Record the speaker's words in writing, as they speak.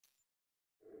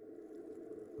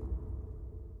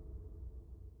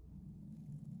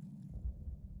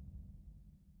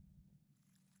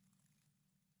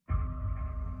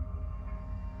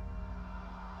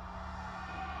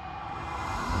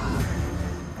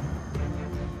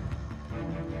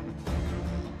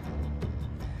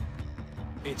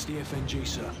It's the FNG,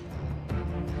 sir.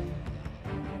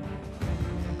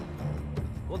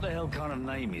 What the hell kind of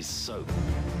name is Soap?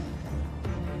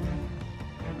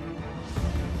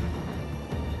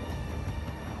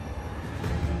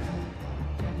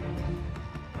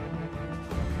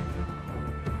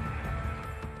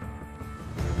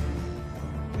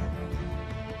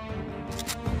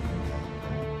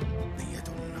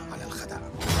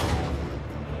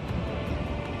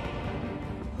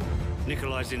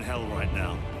 Nikolai's in hell right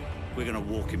now. We're gonna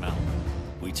walk him out.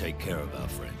 We take care of our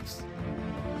friends.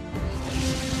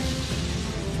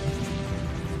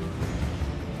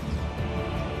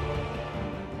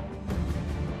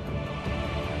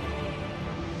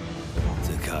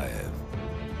 Zakhaev.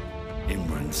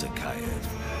 Imran Zakhaev.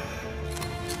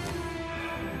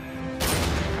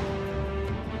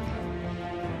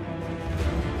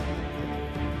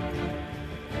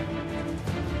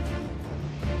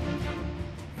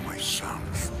 My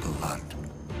son's blood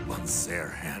on their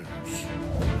hands.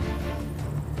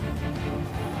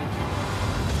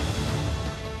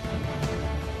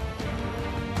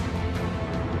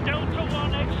 Delta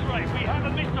 1 X-ray, we have a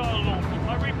missile launch.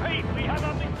 I repeat, we have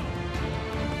a missile.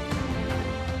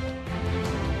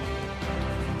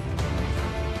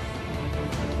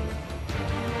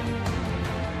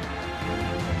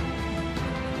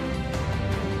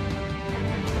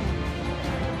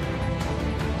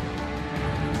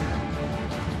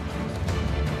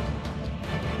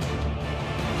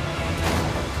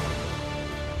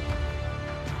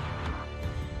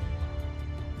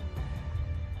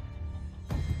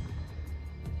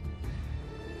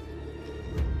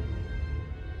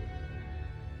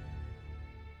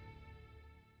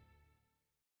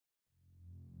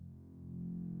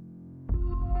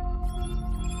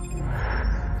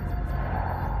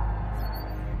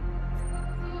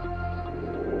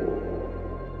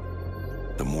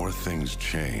 The more things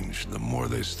change, the more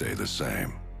they stay the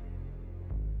same.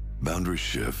 Boundaries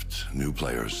shift, new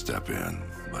players step in,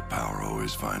 but power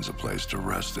always finds a place to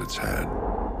rest its head.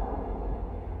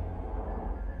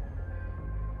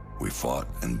 We fought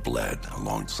and bled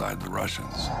alongside the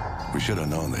Russians. We should have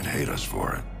known they'd hate us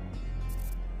for it.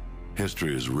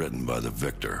 History is written by the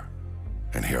victor,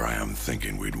 and here I am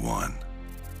thinking we'd won.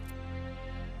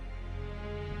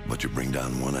 But you bring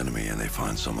down one enemy and they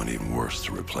find someone even worse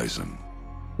to replace him.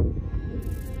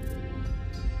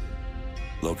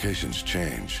 Locations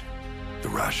change. The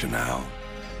rationale,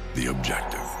 the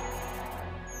objective.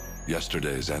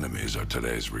 Yesterday's enemies are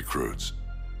today's recruits.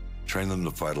 Train them to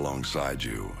fight alongside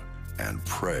you, and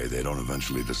pray they don't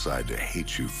eventually decide to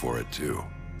hate you for it too.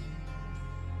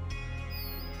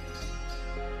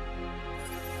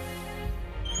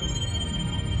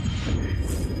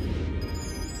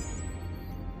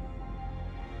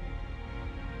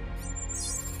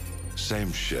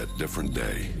 Same shit, different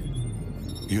day.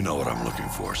 You know what I'm looking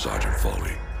for, Sergeant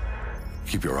Foley.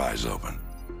 Keep your eyes open.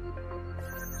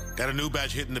 Got a new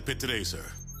batch hitting the pit today, sir.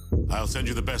 I'll send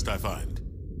you the best I find.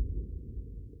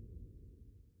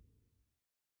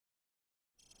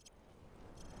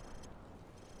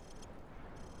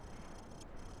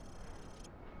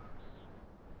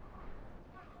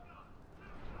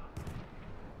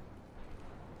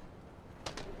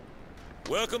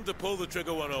 Welcome to Pull the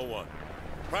Trigger 101.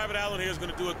 Private Allen here is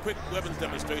going to do a quick weapons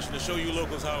demonstration to show you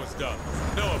locals how it's done.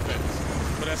 No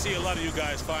offense, but I see a lot of you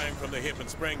guys firing from the hip and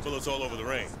spraying bullets all over the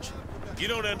range. You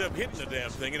don't end up hitting the damn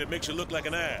thing, and it makes you look like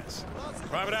an ass.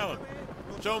 Private Allen,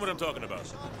 show them what I'm talking about.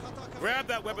 Grab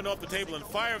that weapon off the table and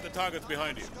fire at the targets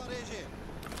behind you.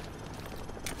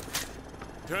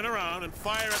 Turn around and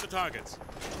fire at the targets.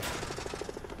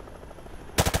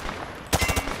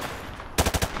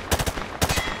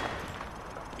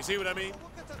 You see what I mean?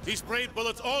 He sprayed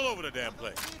bullets all over the damn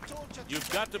place. You've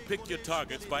got to pick your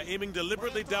targets by aiming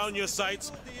deliberately down your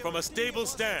sights from a stable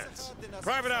stance.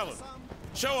 Private Allen,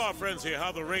 show our friends here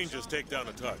how the Rangers take down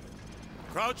a target.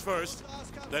 Crouch first,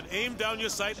 then aim down your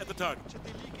sight at the target.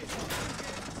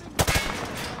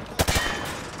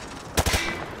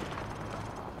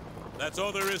 That's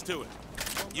all there is to it.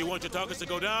 You want your targets to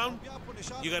go down?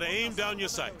 You gotta aim down your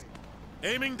sight.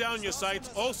 Aiming down your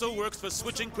sights also works for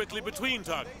switching quickly between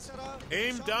targets.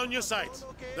 Aim down your sights,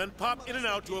 then pop in and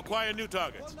out to acquire new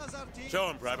targets. Show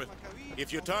them, Private.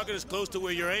 If your target is close to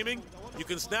where you're aiming, you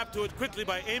can snap to it quickly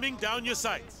by aiming down your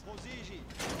sights.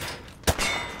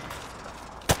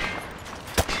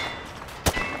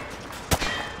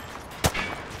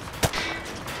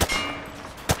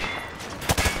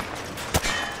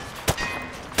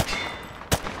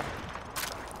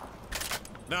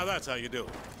 Now that's how you do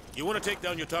it. You want to take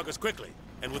down your targets quickly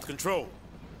and with control.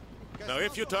 Now,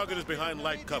 if your target is behind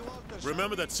light cover,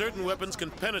 remember that certain weapons can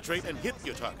penetrate and hit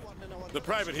your target. The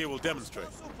private here will demonstrate.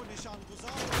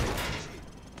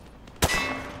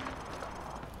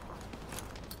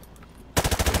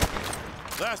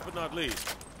 Last but not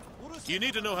least, you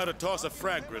need to know how to toss a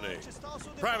frag grenade.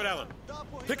 Private Allen,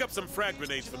 pick up some frag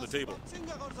grenades from the table.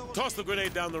 Toss the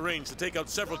grenade down the range to take out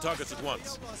several targets at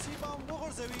once.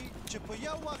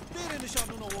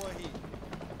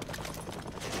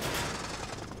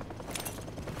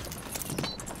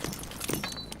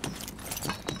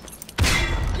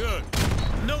 Good.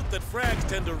 Note that frags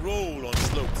tend to roll on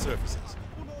sloped surfaces,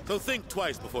 so think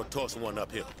twice before tossing one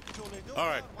uphill. All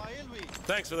right.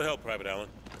 Thanks for the help, Private Allen.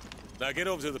 Now get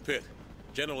over to the pit.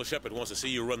 General Shepard wants to see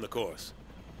you run the course.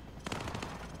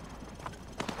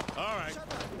 All right.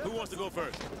 Who wants to go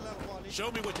first? Show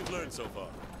me what you've learned so far.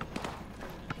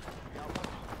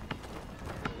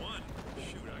 One.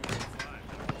 Shoot, I got 5.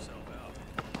 Help yourself out.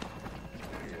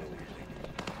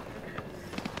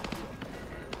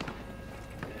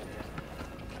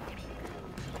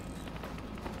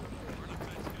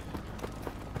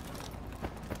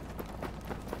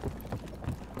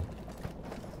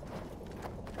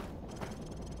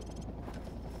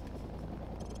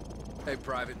 Hey,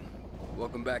 Private.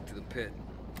 Welcome back to the pit.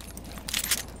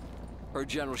 Heard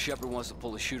General Shepard wants to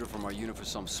pull a shooter from our unit for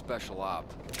some special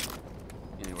op.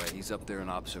 Anyway, he's up there in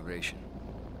observation.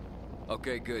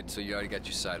 Okay, good. So you already got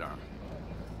your sidearm.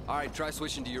 All right, try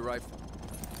switching to your rifle.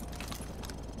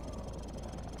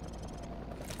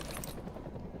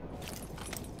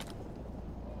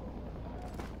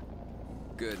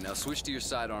 Good. Now switch to your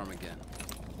sidearm again.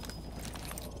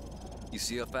 You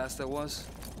see how fast that was?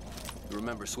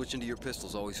 Remember, switching to your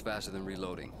pistol's always faster than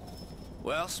reloading.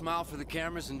 Well, smile for the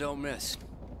cameras and don't miss.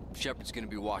 Shepard's gonna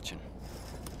be watching.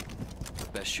 The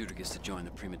best shooter gets to join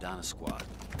the Prima Donna squad,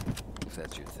 if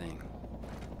that's your thing.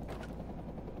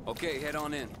 Okay, head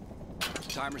on in.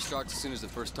 Timer starts as soon as the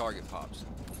first target pops.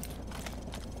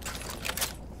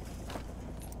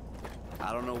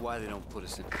 I don't know why they don't put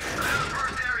us in.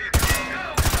 First area, go,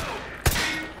 go!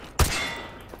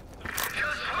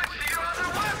 Just switch to your other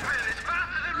weapon! It's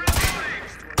faster than reloading!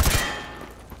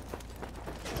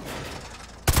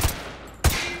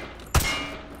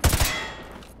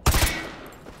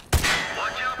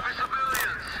 Watch out for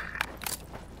civilians!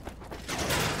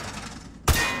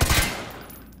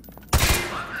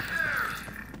 On the stairs!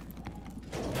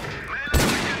 Man up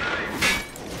with your knife!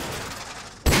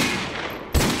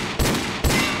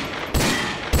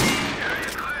 Area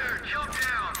clear, choke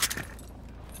down!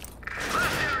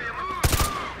 Last area, move!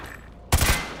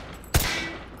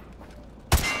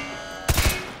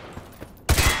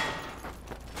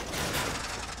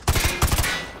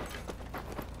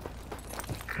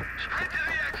 Sprint to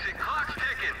the exit, clock's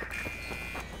ticking!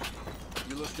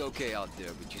 You looked okay out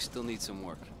there, but you still need some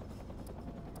work.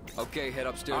 Okay, head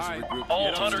upstairs and regroup. All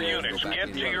Get Hunter upstairs and units, go back get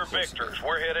in to the your other place. victors.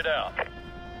 We're headed out.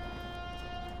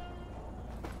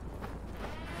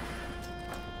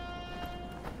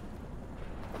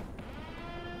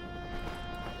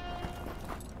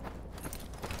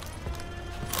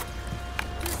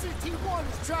 PCT-1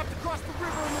 is trapped across the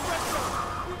river in the red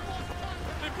zone.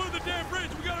 They blew the damn bridge.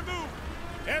 We gotta move.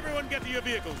 Everyone get to your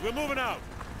vehicles. We're moving out.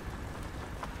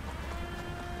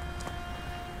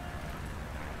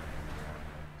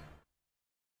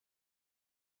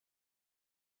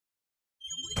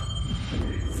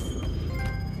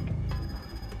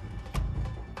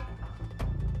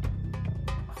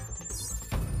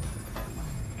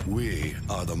 We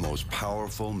are the most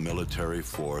powerful military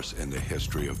force in the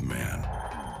history of man.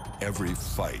 Every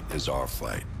fight is our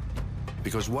fight.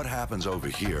 Because what happens over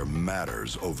here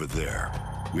matters over there.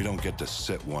 We don't get to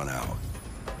sit one out.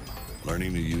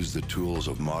 Learning to use the tools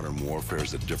of modern warfare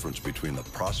is the difference between the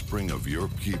prospering of your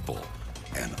people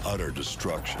and utter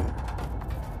destruction.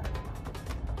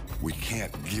 We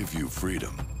can't give you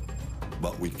freedom,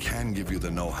 but we can give you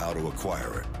the know-how to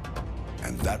acquire it.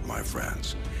 And that, my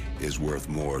friends, is worth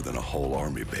more than a whole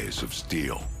army base of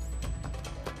steel.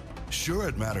 Sure,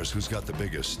 it matters who's got the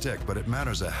biggest stick, but it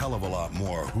matters a hell of a lot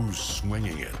more who's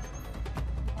swinging it.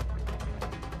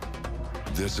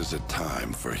 This is a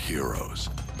time for heroes,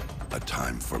 a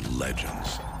time for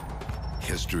legends.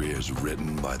 History is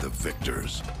written by the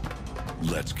victors.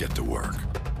 Let's get to work.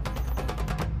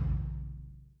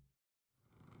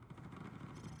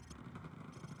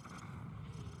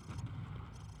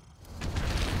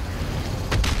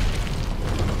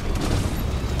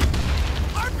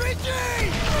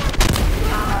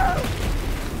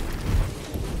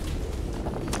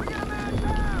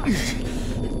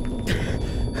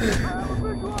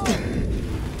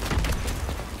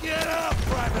 Get up,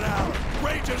 Private Allen!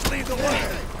 Rangers lead the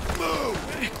way! Move!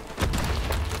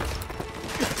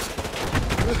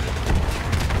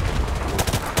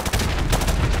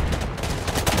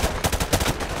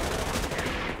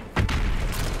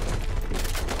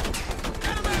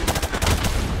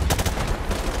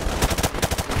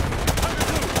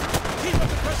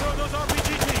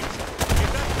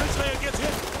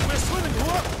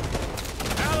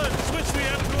 Switch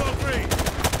 3 203.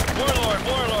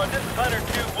 Warlord, this is Hunter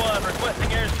 2-1, requesting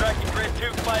airstrike to grid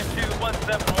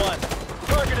 252171.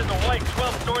 Target is a white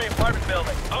 12-story apartment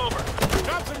building. Over.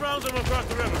 Drop some rounds on them across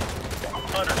the river.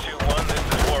 Hunter 2-1, this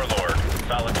is Warlord.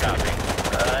 Solid copy.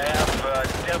 I have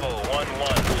Devil 1-1,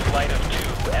 flight of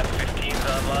 2 F-15s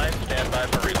online. Stand by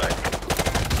for relay.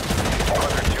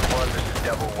 Hunter 2-1, this is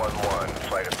Devil 1-1,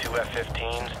 flight of 2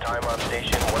 F-15s, time on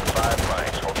station 15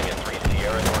 miles, holding at 3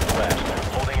 Sierra Northwest.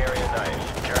 Holding area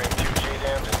knife, carrying 2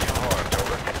 JDAMs and 2 harms,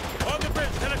 over. On the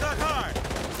bridge, 10 o'clock hard.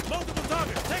 Multiple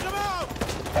targets, take them out!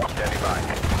 Standing by.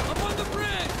 I'm on the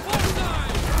bridge! One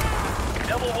side!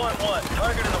 Devil 1-1,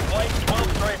 target is a white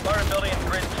 12-story apartment building in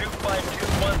grid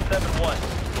 252171.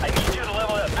 I need you to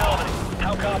level that building.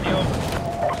 How copy, over?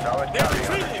 Solid They're copy,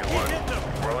 retreating, keep Hunter hitting them.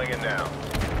 2-1. Rolling in now.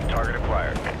 Target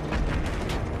acquired.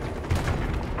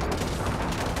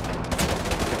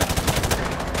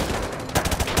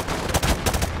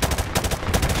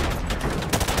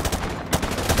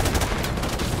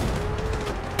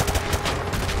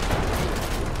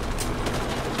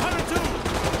 Hunter 2,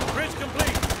 bridge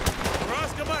complete. For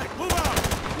Oscar Mike, move out.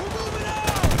 We're moving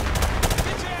out!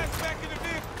 Get your ass back in the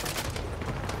vehicle!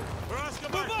 For Oscar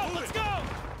Move Mike, out! move Let's it. go!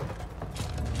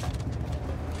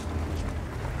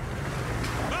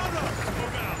 Mount up,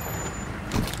 move out.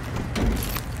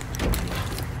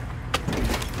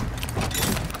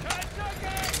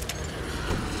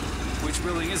 Which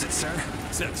building is it, sir?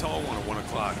 It's that tall one at 1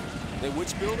 o'clock. Hey,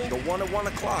 which building? The one at 1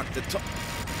 o'clock.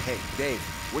 Hey, Dave,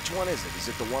 which one is it? Is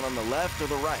it the one on the left or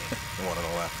the right? The one on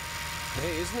the left.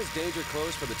 Hey, isn't this danger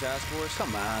close for the task force?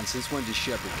 Come on, since when does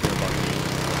Shepard care about me?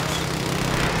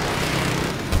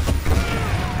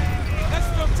 That's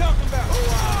what I'm talking about!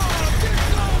 Get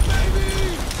some,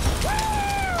 baby!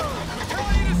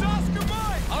 Battalion is Oscar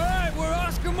Mike! All right, we're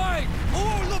Oscar Mike!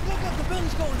 Oh, look, the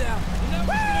building's going down! And that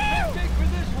was gonna take for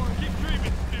this one! Keep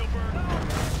dreaming, Spielberg.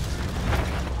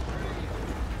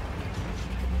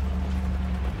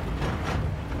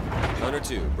 Hunter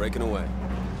 2, breaking away.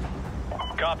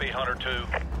 Copy, Hunter 2.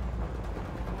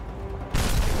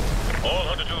 All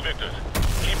Hunter 2 victors,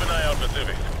 keep an eye out for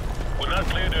civvies. We're not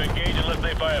clear to engage unless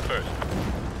they fire first.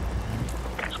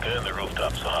 Scan the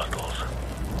rooftops for hostiles.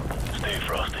 Stay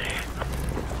frosty.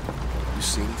 You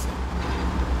see anything?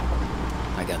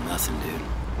 I got nothing, dude.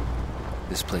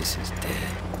 This place is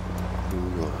dead.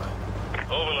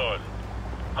 Overlord,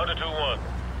 Hunter 2-1.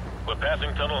 We're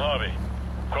passing Tunnel Harvey.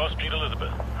 Cross Street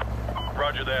Elizabeth.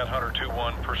 Roger that, Hunter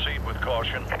 2-1. Proceed with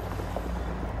caution.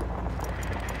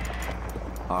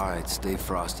 All right, stay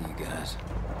frosty, you guys.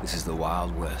 This is the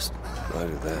Wild West.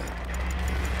 Roger that.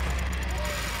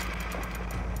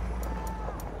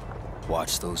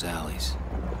 Watch those alleys.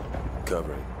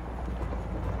 Covering.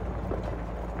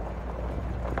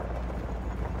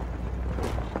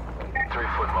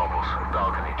 Mobiles,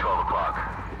 balcony, 12 o'clock.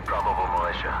 Probable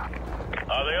militia.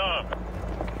 Are they armed?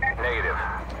 Negative.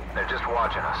 They're just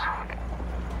watching us.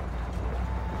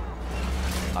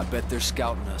 I bet they're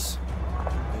scouting us.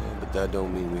 Yeah, but that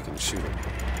don't mean we can shoot them.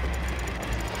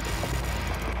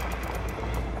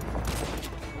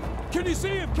 Can you see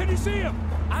him? Can you see him?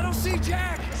 I don't see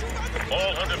Jack!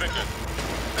 All Hunter victors.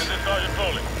 This is Sergeant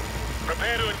Foley.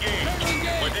 Prepare to engage.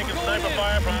 We're taking sniper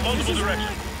fire from multiple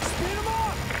directions. Speed him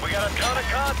up! We got a ton of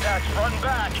contacts front and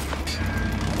back.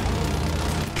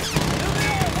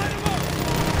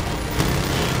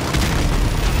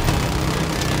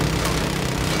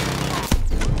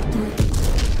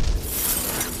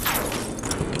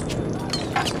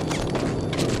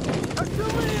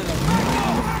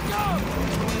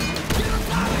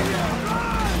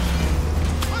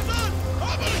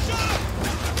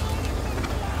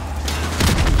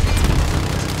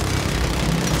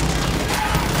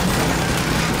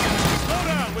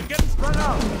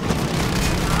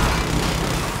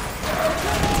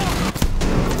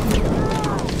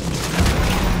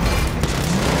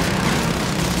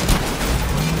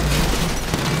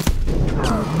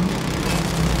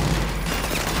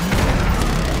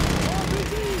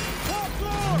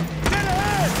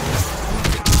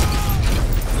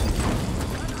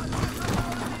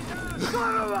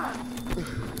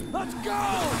 Let's go!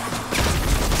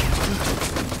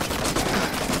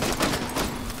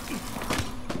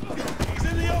 He's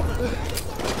in the open.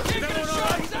 Can't get a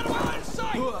shot! He's out of line of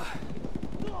sight!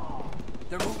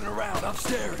 They're moving around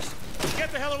upstairs.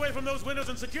 Get the hell away from those windows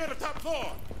and secure the top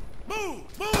floor. Move!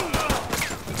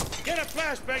 Move! Get a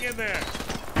flashbang in there.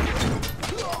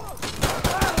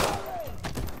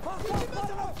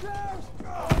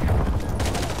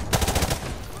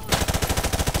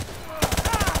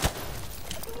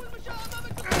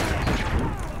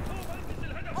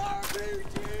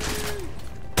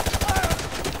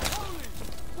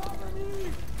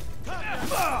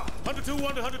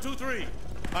 2-1 to Hunter 2-3.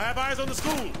 I have eyes on the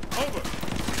school. Over.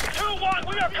 2-1,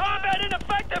 we are combat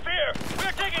ineffective here. We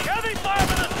are taking heavy fire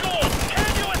from the school.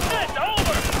 Can you assist?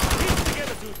 Over. Keep it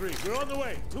together, 2-3. We're on the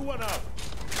way. 2-1 out.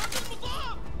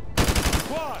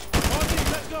 Squad, on me,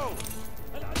 let's go.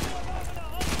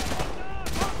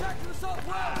 Contact to the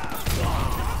southwest!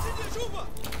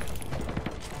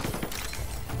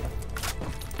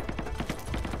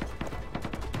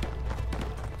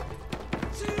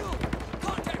 Shield!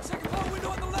 Contact, second floor window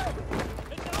on the left!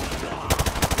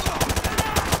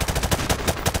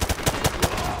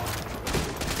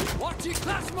 Watch your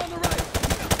classroom on the right!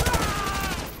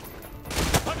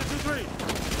 Hunter 2-3.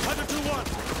 Hunter 2-1.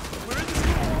 We're in the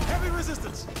school. Heavy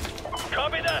resistance.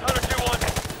 Copy that, Hunter 2-1.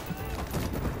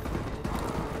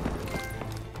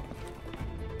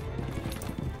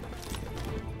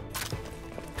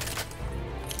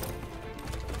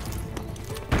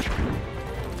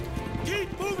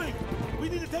 Keep moving. We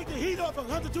need to take the heat off of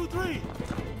Hunter 2-3.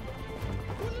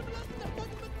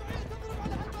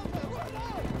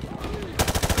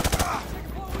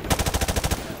 Second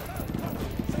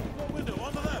floor window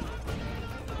on the left.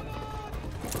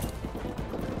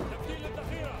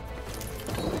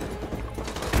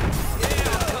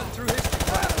 Cut through history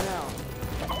class now.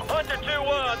 Hunter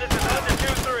 2-1, this is Hunter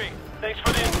 2-3. Thanks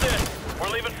for the assist. We're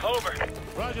leaving. Over.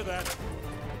 Roger that.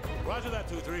 Roger that,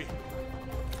 2-3.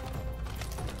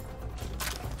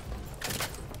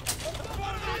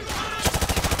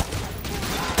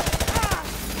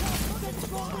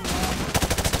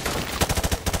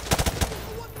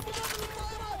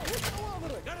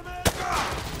 Got him in.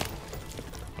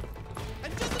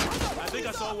 I think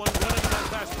I saw one running down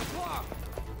past me.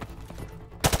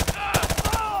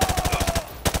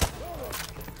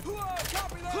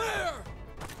 Clear!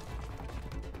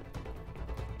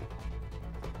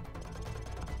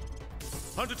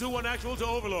 Hunter 2-1 actual to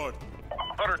Overlord.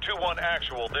 Hunter 2-1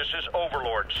 actual, this is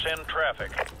Overlord. Send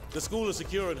traffic. The school is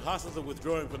secure and hostiles are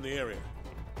withdrawing from the area.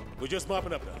 We're just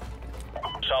mopping up now.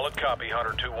 Solid copy,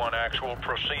 Hunter 2-1 actual.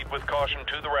 Proceed with caution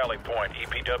to the rally point.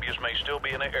 EPWs may still be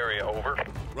in the area, over.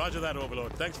 Roger that,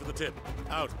 Overlord. Thanks for the tip.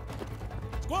 Out.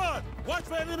 Squad, watch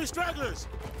for enemy stragglers.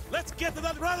 Let's get to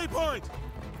that rally point.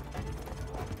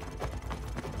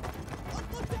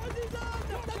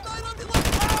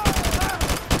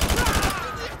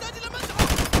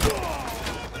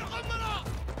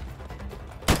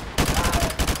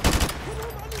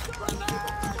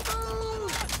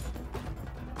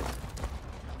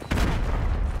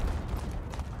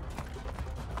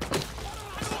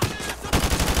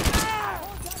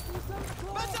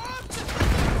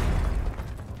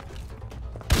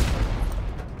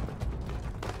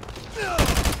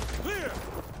 Clear.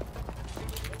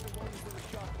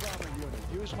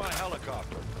 Use my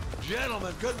helicopter.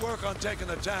 Gentlemen, good work on taking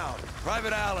the town.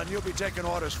 Private Allen, you'll be taking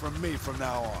orders from me from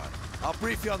now on. I'll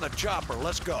brief you on the chopper.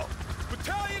 Let's go.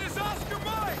 Battalion is Oscar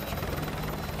Mike!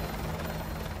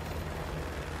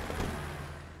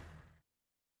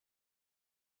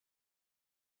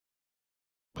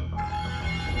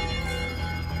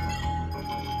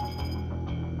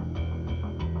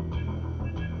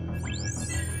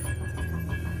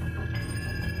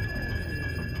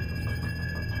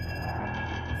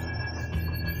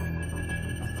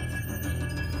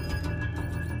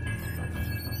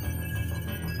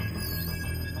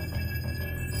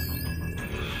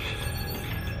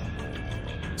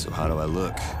 So how do I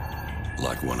look?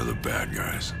 Like one of the bad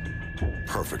guys.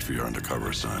 Perfect for your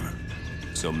undercover assignment.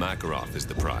 So Makarov is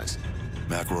the prize.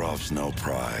 Makarov's no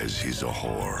prize. He's a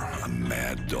whore. A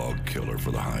mad dog killer for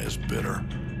the highest bidder.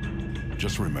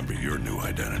 Just remember your new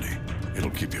identity. It'll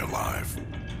keep you alive.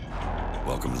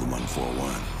 Welcome to the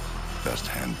 141. Best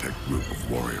hand-picked group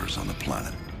of warriors on the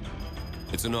planet.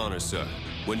 It's an honor, sir.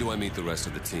 When do I meet the rest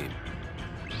of the team?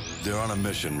 They're on a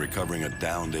mission recovering a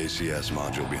downed ACS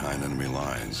module behind enemy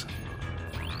lines.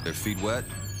 Their feet wet?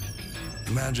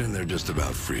 Imagine they're just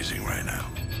about freezing right now.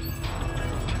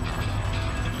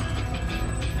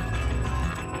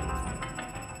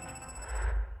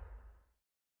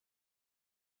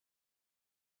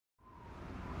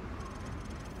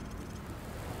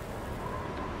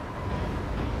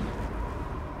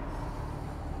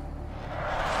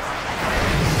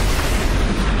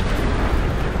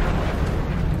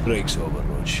 Break's over,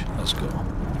 Roach. Let's go.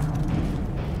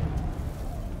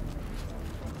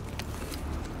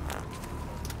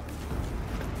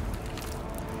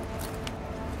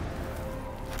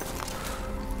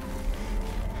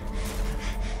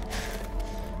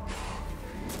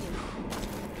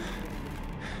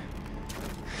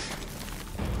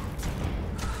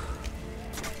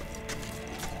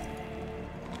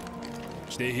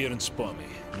 Stay here and spot me.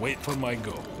 Wait for my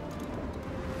go.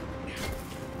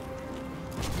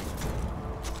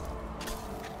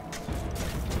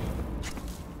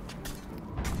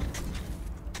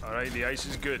 right, the ice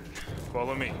is good.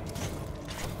 Follow me.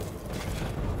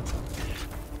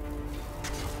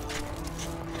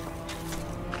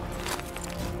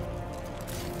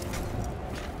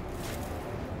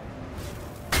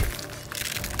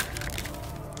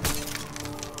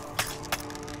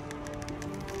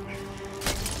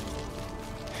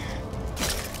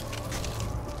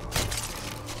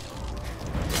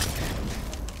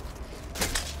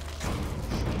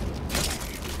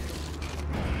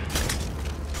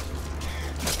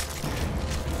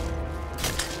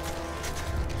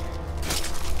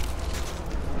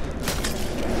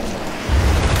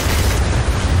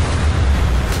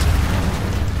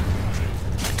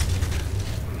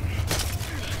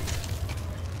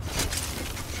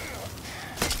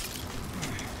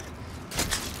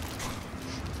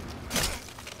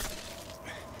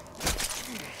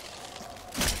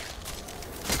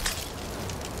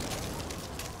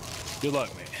 Good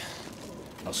luck, mate.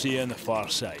 I'll see you on the far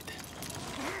side.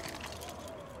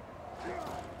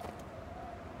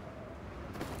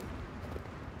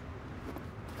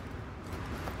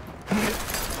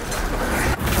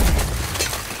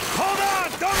 Hold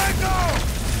on! Don't let go!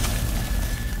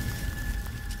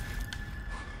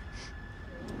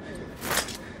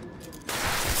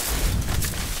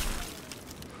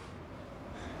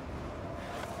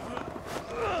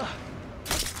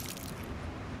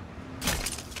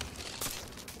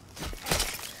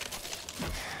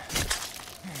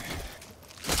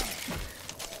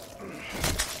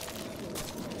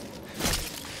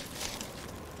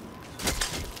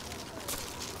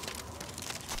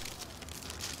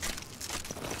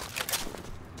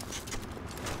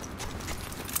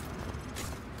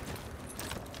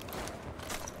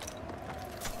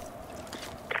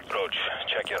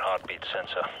 Check your heartbeat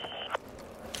sensor.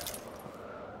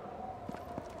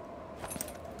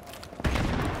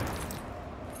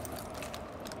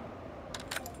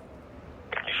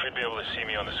 You should be able to see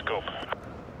me on the scope.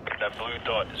 That blue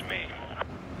dot is me.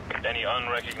 Any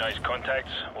unrecognized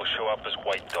contacts will show up as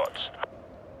white dots.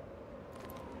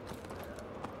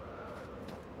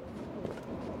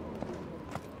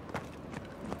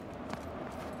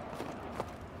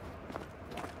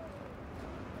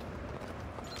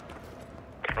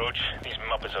 Roach, these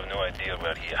Muppets have no idea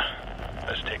we're here.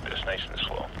 Let's take this nice and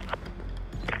slow.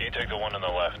 You take the one on the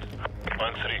left.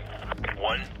 On three.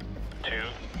 1, 2...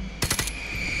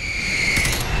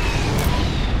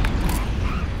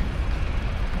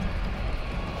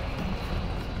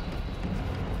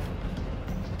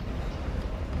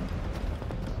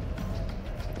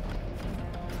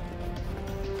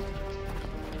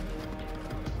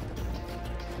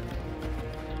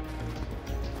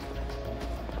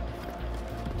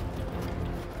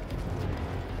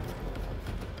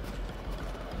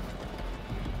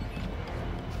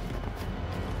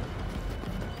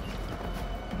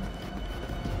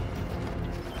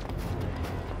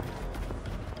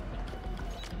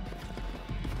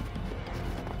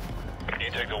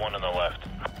 Take the one on the left.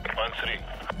 On 3.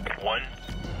 1,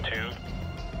 2,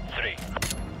 3.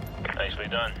 Nicely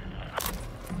done.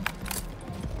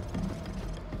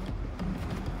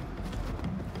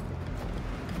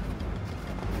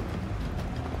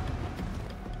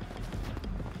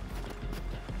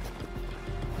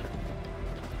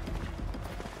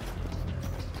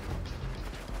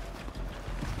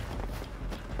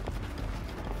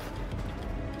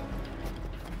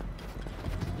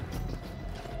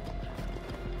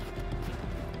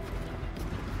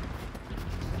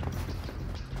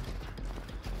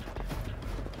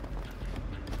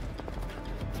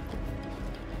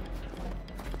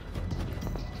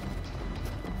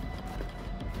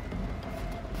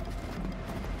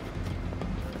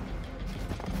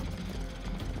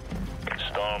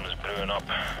 Storm is brewing up.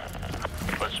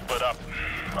 Let's split up.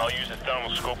 I'll use the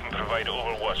thermal scope and provide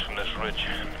overwatch from this ridge.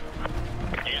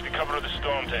 Use the cover of the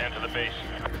storm to enter the base.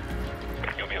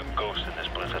 You'll be a ghost in this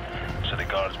blizzard, so the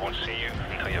guards won't see you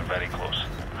until you're very close.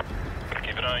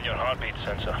 Keep an eye on your heartbeat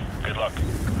sensor. Good luck.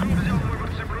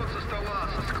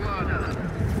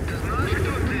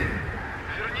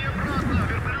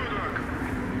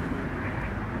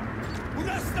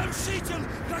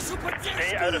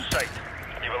 Stay out of sight.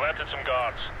 You've alerted some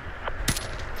guards.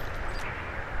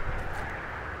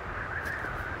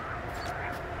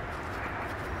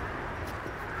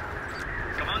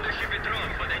 Командующий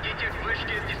Петров, подойдите к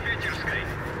вышке диспетчерской.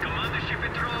 Командующий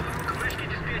Петров, к вышке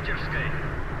диспетчерской.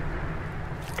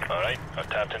 Alright, I've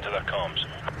tapped into their comms.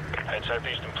 Head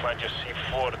southeast and plant your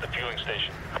C4 at the fueling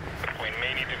station. We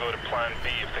may need to go to Plan B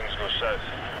if things go south.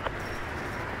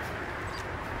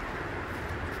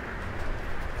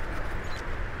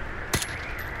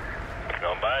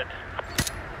 Not bad.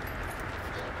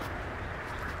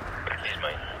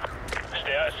 mine.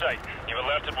 Stay out of sight. You've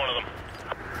alerted one of them.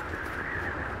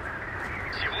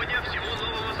 Сегодня всему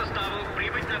новому составу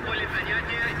прибыть на поле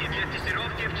занятия и для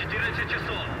тестировки в 14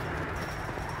 часов.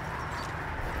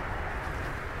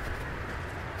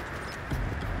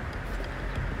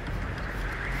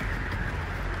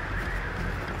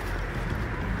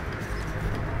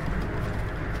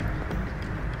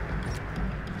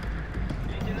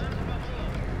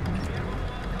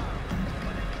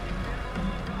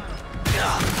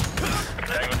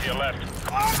 Tango to your left.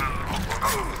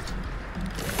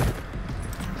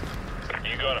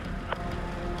 You got him.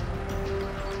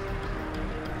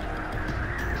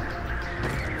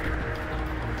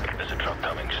 There's a truck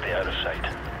coming. Stay out of sight.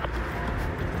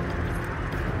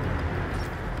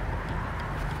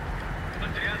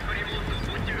 Отряд по ремонту.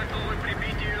 Будьте готовы к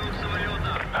прибитию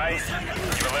самолета. Hayes,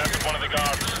 you've alerted one of the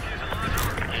guards.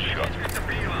 Shot.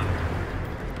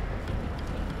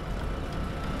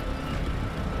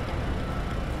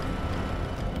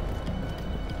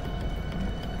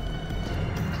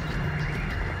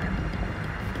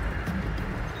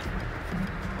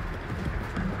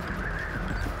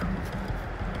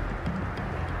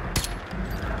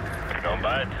 Not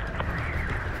bad.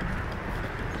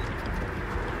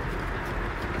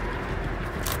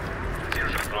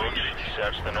 Roach,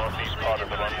 search the northeast part of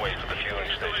the runway for the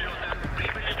fueling station.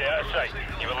 Stay out of sight.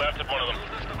 You've alerted one of them.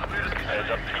 Heads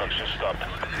up, the truck's just stopped.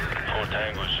 4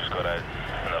 Tangos just got out,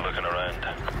 and they're looking around.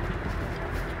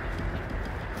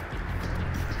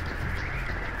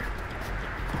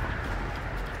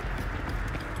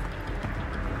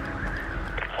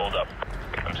 Hold up.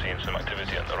 I'm seeing some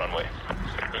activity on the runway.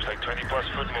 Looks like 20-plus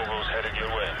foot mobiles headed your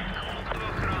way.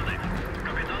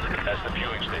 That's the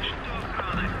fueling station.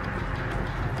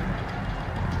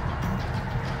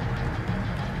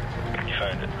 You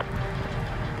found it.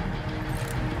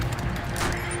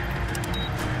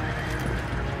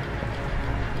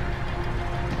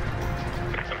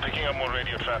 I'm picking up more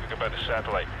radio traffic about the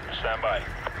satellite. Stand by.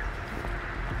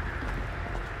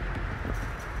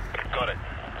 Got it.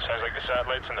 Sounds like the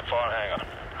satellite's in the far hangar.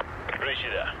 Reach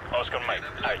you there. Oscar Mike.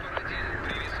 Out.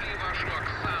 Привезли вашу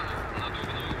Оксану,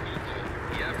 надувную куклу.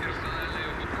 Я персонально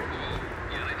ее попробовал.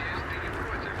 Я надеюсь, ты не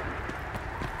против.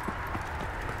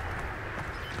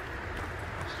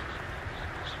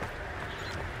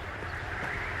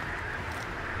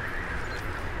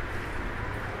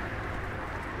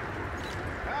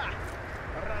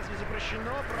 Разве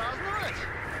запрещено праздновать?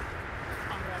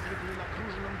 А разве при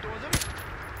накруженном дозом?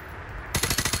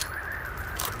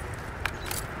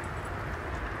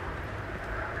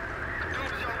 Кто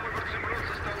взял мой бутерброд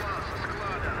со стола, со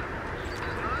склада? Ты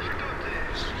знаешь, кто ты?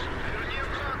 Верни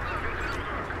обратно, верни.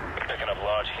 Picking up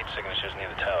large heat signatures near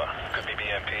the tower. Could be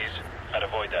BMPs. I'd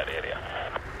avoid that area.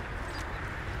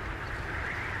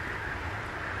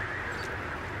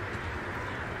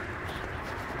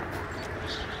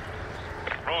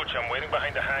 Roach, I'm waiting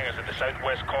behind the hangars at the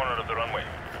southwest corner of the runway.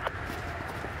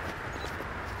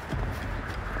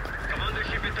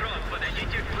 Командующий Петров,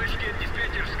 подойдите к вышке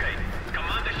диспетчерской.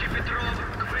 Командующий Петров,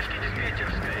 к вышке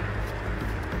диспетчерской.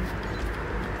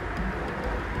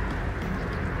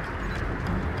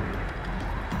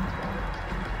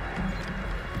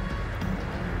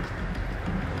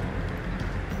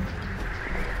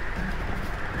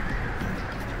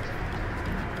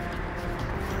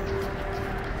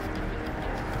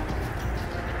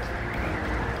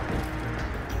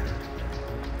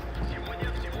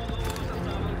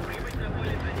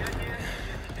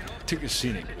 Took a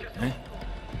scenic route, eh?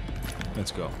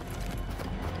 Let's go.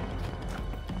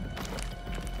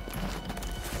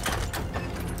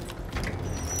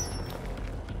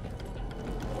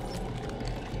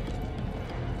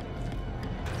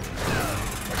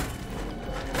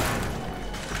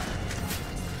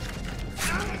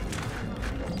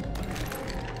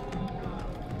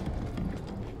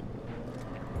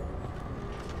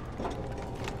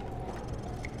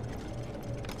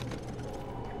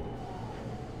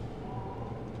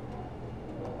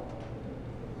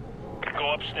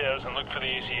 Go upstairs and look for the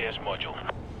ACS module.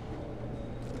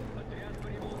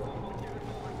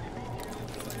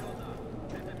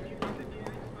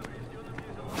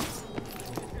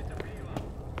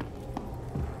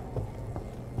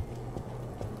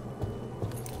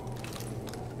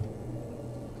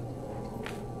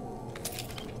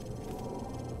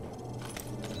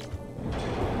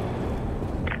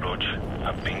 Roach,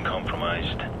 I've been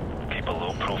compromised. Keep a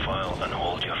low profile and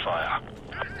hold your fire.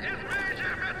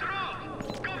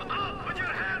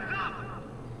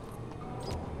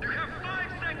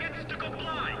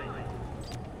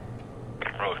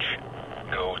 Roach,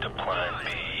 go to plan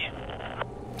B.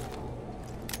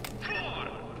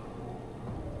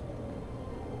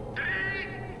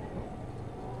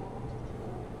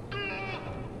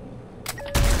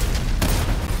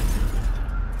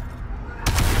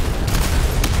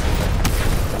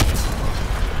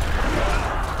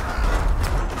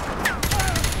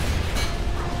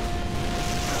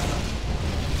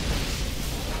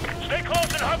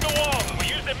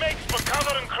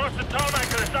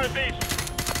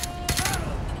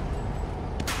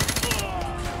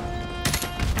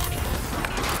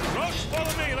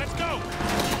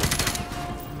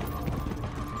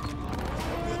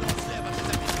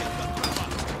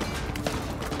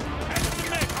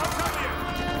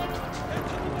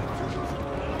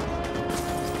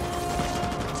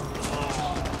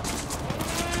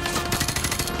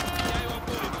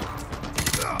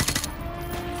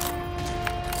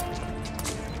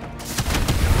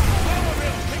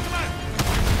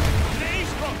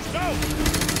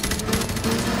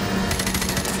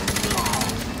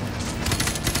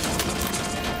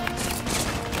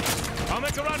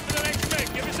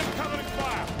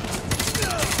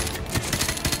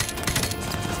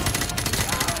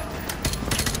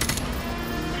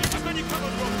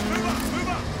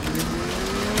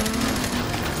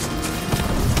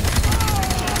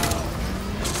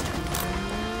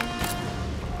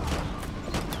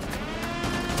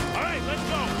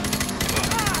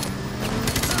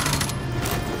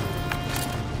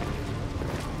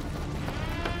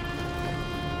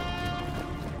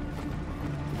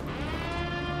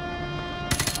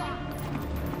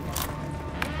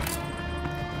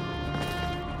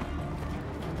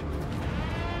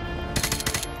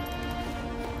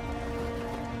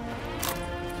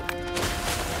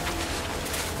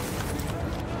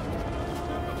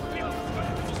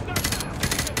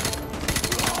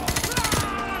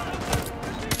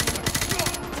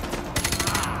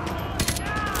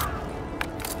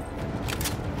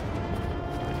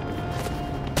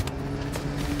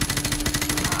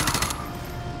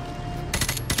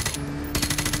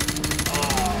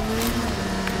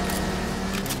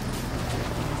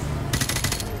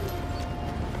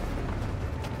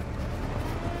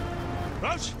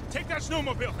 Roach, take that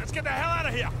snowmobile. Let's get the hell out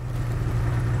of here.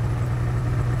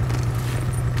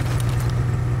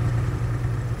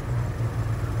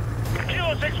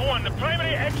 Kilo 6-1, the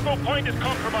primary expo point is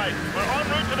compromised. We're en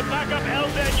route to the backup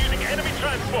LZ using enemy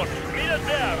transport. Meet us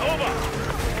there, over.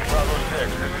 Bravo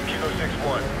 6, this is Kilo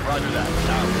 6-1. Roger that,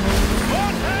 out.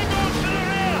 More tangos to the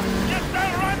rear! Just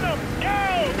outrun them! Go,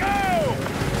 go!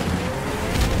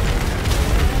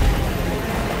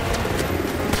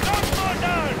 Don't slow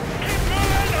down! Keep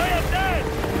moving or you're dead!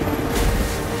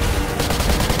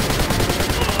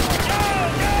 Go,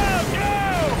 go, go!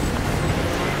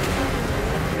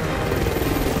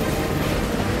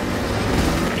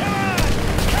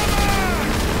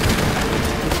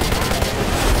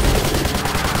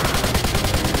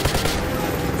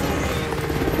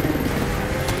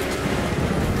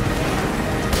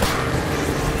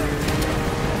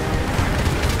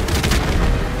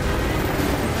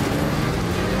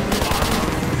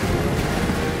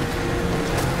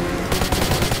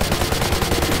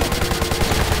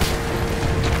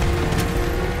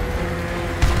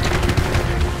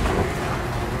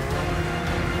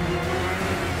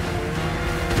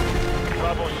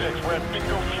 Bravo 6, we're at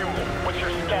bingo fuel. What's your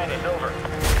status? Over.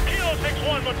 Kilo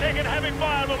 6-1, we're taking heavy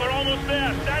fire, but we're almost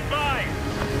there. Stand by.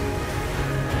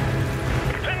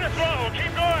 Pin the throttle.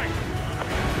 Keep going.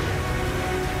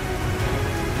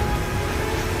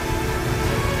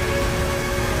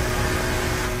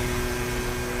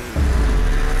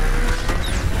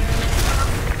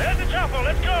 There's the chopper.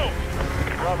 Let's go.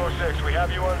 Bravo 6, we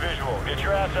have you on visual. Get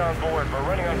your ass on board. We're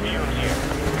running on fumes here.